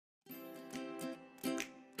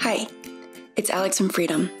Hi, it's Alex from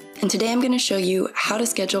Freedom, and today I'm going to show you how to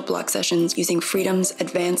schedule block sessions using Freedom's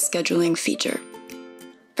advanced scheduling feature.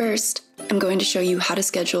 First, I'm going to show you how to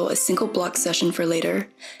schedule a single block session for later,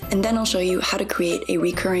 and then I'll show you how to create a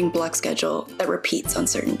recurring block schedule that repeats on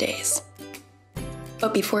certain days.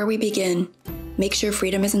 But before we begin, make sure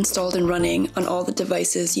Freedom is installed and running on all the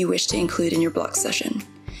devices you wish to include in your block session.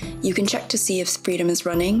 You can check to see if Freedom is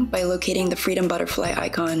running by locating the Freedom butterfly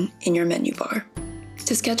icon in your menu bar.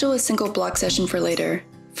 To schedule a single block session for later,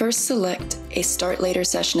 first select a Start Later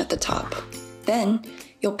session at the top. Then,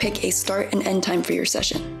 you'll pick a start and end time for your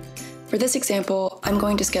session. For this example, I'm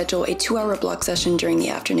going to schedule a 2-hour block session during the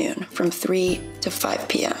afternoon, from 3 to 5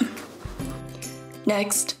 p.m.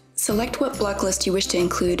 Next, select what block list you wish to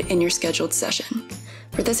include in your scheduled session.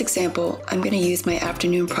 For this example, I'm going to use my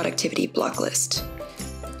afternoon productivity block list.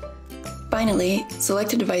 Finally, select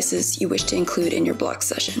the devices you wish to include in your block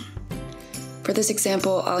session. For this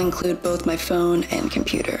example, I'll include both my phone and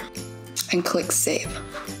computer, and click Save.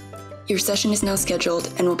 Your session is now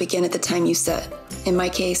scheduled and will begin at the time you set, in my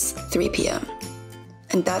case, 3 p.m.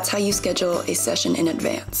 And that's how you schedule a session in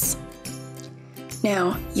advance.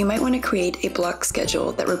 Now, you might want to create a block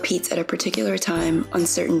schedule that repeats at a particular time on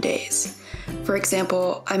certain days. For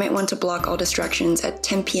example, I might want to block all distractions at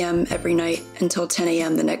 10 p.m. every night until 10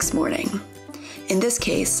 a.m. the next morning. In this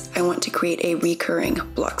case, I want to create a recurring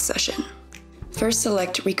block session. First,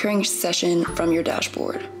 select Recurring Session from your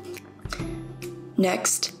dashboard.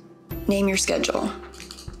 Next, name your schedule.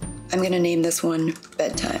 I'm going to name this one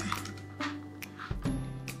Bedtime.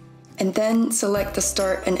 And then select the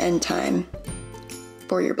start and end time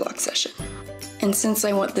for your block session. And since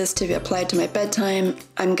I want this to be applied to my bedtime,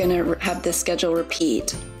 I'm going to have this schedule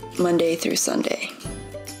repeat Monday through Sunday.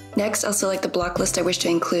 Next, I'll select the block list I wish to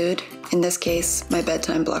include, in this case, my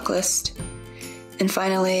bedtime block list. And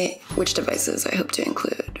finally, which devices I hope to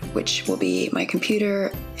include, which will be my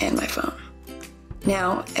computer and my phone.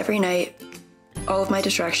 Now, every night, all of my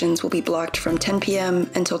distractions will be blocked from 10 p.m.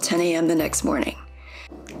 until 10 a.m. the next morning.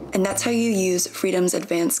 And that's how you use Freedom's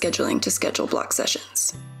advanced scheduling to schedule block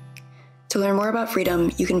sessions. To learn more about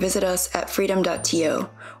Freedom, you can visit us at freedom.to,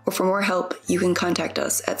 or for more help, you can contact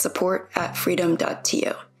us at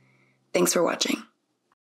support@freedom.to. Thanks for watching.